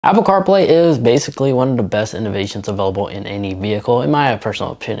Apple CarPlay is basically one of the best innovations available in any vehicle, in my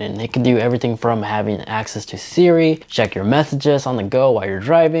personal opinion. It can do everything from having access to Siri, check your messages on the go while you're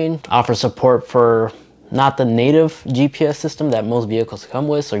driving, offer support for not the native GPS system that most vehicles come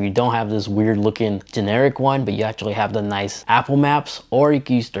with, so you don't have this weird looking generic one, but you actually have the nice Apple Maps, or you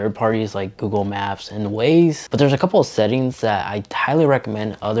can use third parties like Google Maps and Waze. But there's a couple of settings that I highly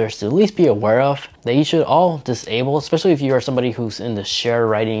recommend others to at least be aware of that you should all disable, especially if you are somebody who's in the share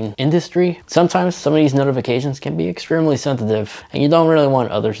riding industry. Sometimes some of these notifications can be extremely sensitive and you don't really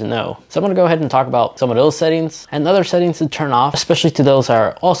want others to know. So I'm gonna go ahead and talk about some of those settings and other settings to turn off, especially to those that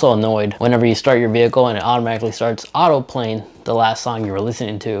are also annoyed whenever you start your vehicle and it automatically starts auto playing the last song you were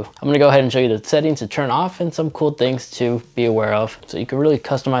listening to. I'm gonna go ahead and show you the settings to turn off and some cool things to be aware of so you can really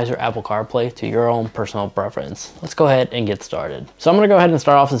customize your Apple CarPlay to your own personal preference. Let's go ahead and get started. So I'm gonna go ahead and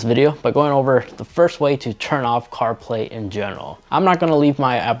start off this video by going over the first way to turn off CarPlay in general. I'm not gonna leave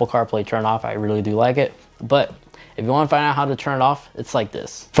my Apple CarPlay turned off. I really do like it, but if you want to find out how to turn it off, it's like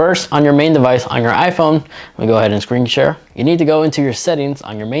this. First, on your main device on your iPhone, I'm gonna go ahead and screen share. You need to go into your settings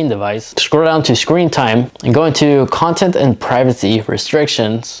on your main device, scroll down to screen time, and go into content and privacy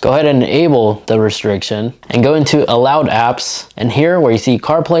restrictions. Go ahead and enable the restriction and go into allowed apps. And here where you see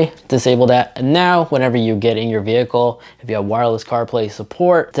CarPlay, disable that. And now whenever you get in your vehicle, if you have wireless CarPlay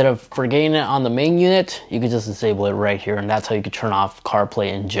support, instead of forgetting it on the main unit, you can just disable it right here. And that's how you can turn off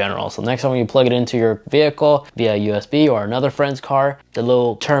CarPlay in general. So next time when you plug it into your vehicle via USB or another friend's car, the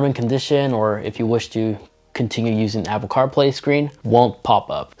little term and condition, or if you wish to continue using Apple CarPlay screen, won't pop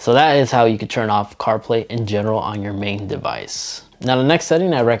up. So that is how you can turn off CarPlay in general on your main device. Now the next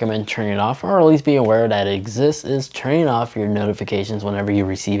setting I recommend turning off, or at least being aware that it exists, is turning off your notifications whenever you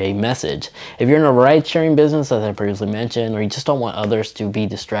receive a message. If you're in a ride sharing business, as I previously mentioned, or you just don't want others to be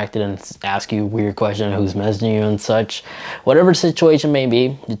distracted and ask you weird questions, who's messaging you and such, whatever the situation may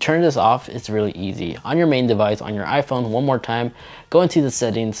be, to turn this off, it's really easy. On your main device, on your iPhone, one more time, go into the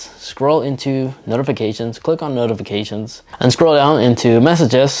settings, scroll into notifications, click on notifications, and scroll down into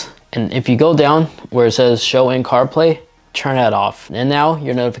messages. And if you go down where it says show in CarPlay, turn that off, and now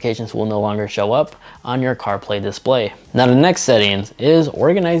your notifications will no longer show up on your CarPlay display. Now the next settings is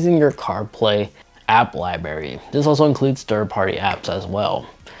organizing your CarPlay app library. This also includes third-party apps as well.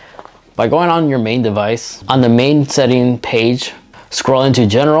 By going on your main device, on the main setting page, scroll into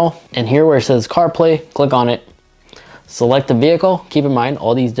general, and here where it says CarPlay, click on it. Select the vehicle. Keep in mind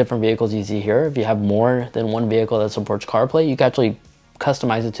all these different vehicles you see here. If you have more than one vehicle that supports CarPlay, you can actually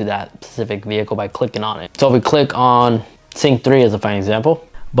customize it to that specific vehicle by clicking on it. So if we click on Sync 3 as a fine example.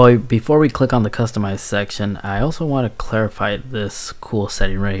 But before we click on the customize section, I also want to clarify this cool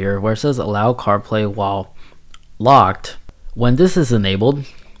setting right here where it says allow CarPlay while locked. When this is enabled,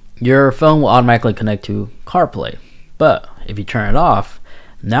 your phone will automatically connect to CarPlay. But if you turn it off,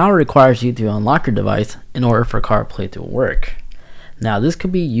 now it requires you to unlock your device in order for CarPlay to work. Now this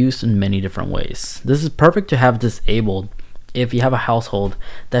could be used in many different ways. This is perfect to have disabled if you have a household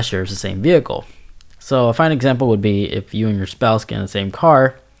that shares the same vehicle. So a fine example would be if you and your spouse get in the same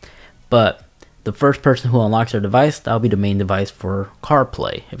car, but the first person who unlocks their device, that'll be the main device for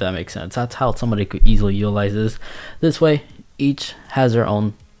CarPlay, if that makes sense. That's how somebody could easily utilize this. This way, each has their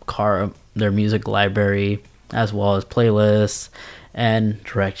own their music library, as well as playlists and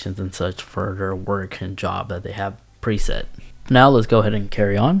directions and such for their work and job that they have preset. Now let's go ahead and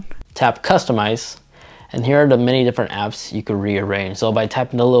carry on. Tap Customize. And here are the many different apps you could rearrange. So by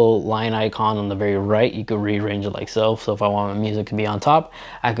tapping the little line icon on the very right, you could rearrange it like so. So if I want my music to be on top,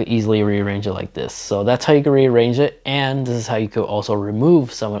 I could easily rearrange it like this. So that's how you can rearrange it. And this is how you could also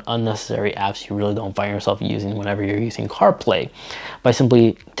remove some unnecessary apps you really don't find yourself using whenever you're using CarPlay. By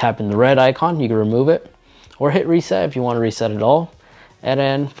simply tapping the red icon, you can remove it, or hit reset if you want to reset it all. And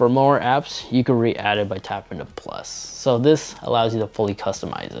then for more apps, you can re-add it by tapping the plus. So this allows you to fully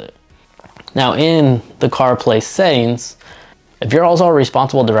customize it. Now in the CarPlay settings, if you're also a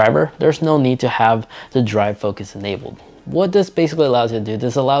responsible driver, there's no need to have the drive focus enabled. What this basically allows you to do,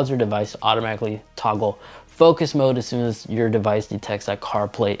 this allows your device to automatically toggle focus mode as soon as your device detects that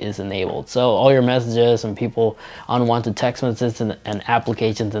CarPlay is enabled. So all your messages and people unwanted text messages and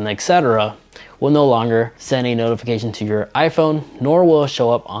applications and etc. will no longer send a notification to your iPhone, nor will it show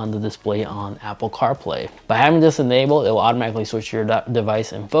up on the display on Apple CarPlay. By having this enabled, it will automatically switch your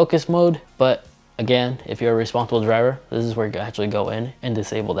device in focus mode. But again, if you're a responsible driver, this is where you can actually go in and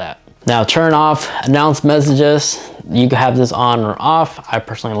disable that. Now turn off announced messages. You can have this on or off. I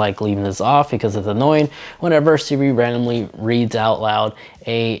personally like leaving this off because it's annoying whenever Siri randomly reads out loud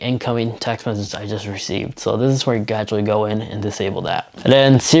a incoming text message I just received. So this is where you can actually go in and disable that. And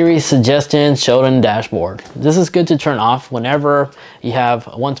then Siri suggestions showed in dashboard. This is good to turn off whenever you have,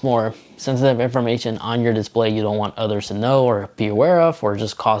 once more, sensitive information on your display you don't want others to know or be aware of, or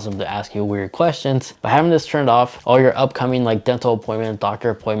just cause them to ask you weird questions. By having this turned off, all your upcoming like dental appointments,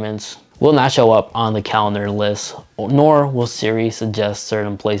 doctor appointments will not show up on the calendar list, nor will Siri suggest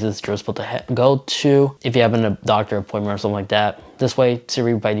certain places you're supposed to go to if you have a doctor appointment or something like that. This way,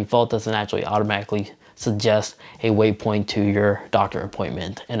 Siri by default doesn't actually automatically suggest a waypoint to your doctor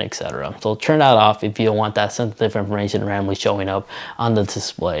appointment and etc. So turn that off if you don't want that sensitive information randomly showing up on the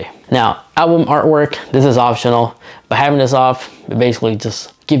display. Now, album artwork, this is optional. By having this off, it basically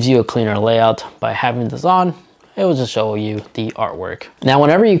just gives you a cleaner layout. By having this on, it will just show you the artwork. Now,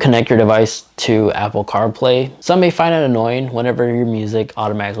 whenever you connect your device to Apple CarPlay, some may find it annoying whenever your music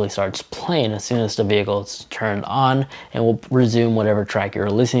automatically starts playing as soon as the vehicle is turned on and will resume whatever track you're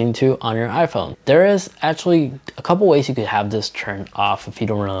listening to on your iPhone. There is actually a couple ways you could have this turned off if you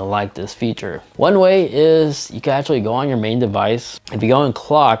don't really like this feature. One way is you can actually go on your main device. If you go in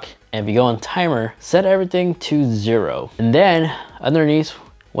clock and if you go in timer, set everything to 0. And then underneath,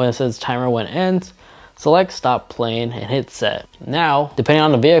 when it says timer when ends, select stop playing and hit set. Now, depending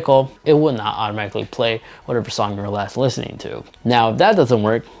on the vehicle, it will not automatically play whatever song you were last listening to. Now, if that doesn't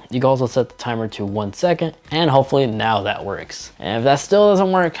work, you can also set the timer to 1 second, and hopefully now that works. And if that still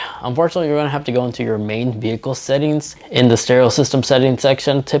doesn't work, unfortunately, you're gonna have to go into your main vehicle settings in the stereo system settings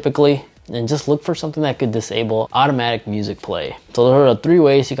section typically, and just look for something that could disable automatic music play. So there are 3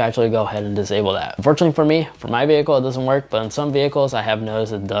 ways you can actually go ahead and disable that. Unfortunately for me, for my vehicle, it doesn't work, but in some vehicles, I have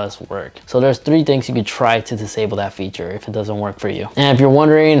noticed it does work. So there's 3 things you could try to disable that feature if it doesn't work for you. And if you're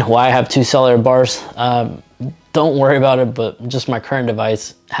wondering why I have 2 cellular bars, don't worry about it, but just my current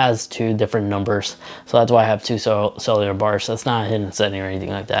device has 2 different numbers. So that's why I have 2 cellular bars. That's not a hidden setting or anything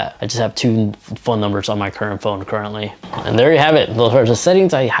like that. I just have 2 phone numbers on my current phone currently. And there you have it. Those are the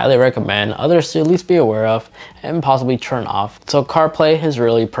settings I highly recommend others to at least be aware of and possibly turn off. So CarPlay is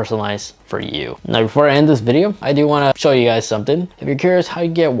really personalized for you. Now, before I end this video, I do want to show you guys something. If you're curious how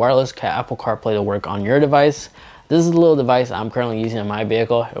you get wireless Apple CarPlay to work on your device, this is the little device I'm currently using in my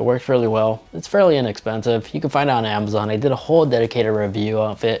vehicle. It works really well. It's fairly inexpensive. You can find it on Amazon. I did a whole dedicated review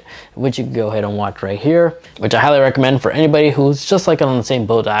of it, which you can go ahead and watch right here, which I highly recommend for anybody who's just like on the same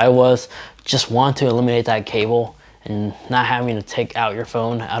boat that I was, just want to eliminate that cable and not having to take out your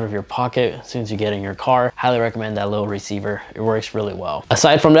phone out of your pocket as soon as you get in your car. Highly recommend that little receiver. It works really well.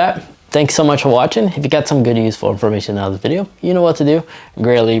 Aside from that, thanks so much for watching. If you got some good useful information out of this video, you know what to do.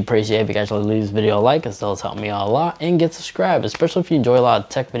 Greatly appreciate if you guys will leave this video a like, as that has helped me out a lot, and get subscribed, especially if you enjoy a lot of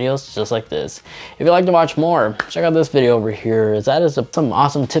tech videos just like this. If you'd like to watch more, check out this video over here, as that is some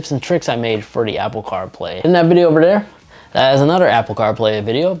awesome tips and tricks I made for the Apple CarPlay. In that video over there, that is another Apple CarPlay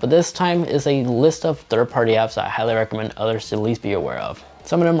video, but this time is a list of third-party apps that I highly recommend others to at least be aware of.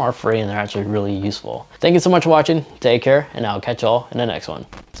 Some of them are free and they're actually really useful. Thank you so much for watching. Take care, and I'll catch y'all in the next one.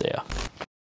 See ya.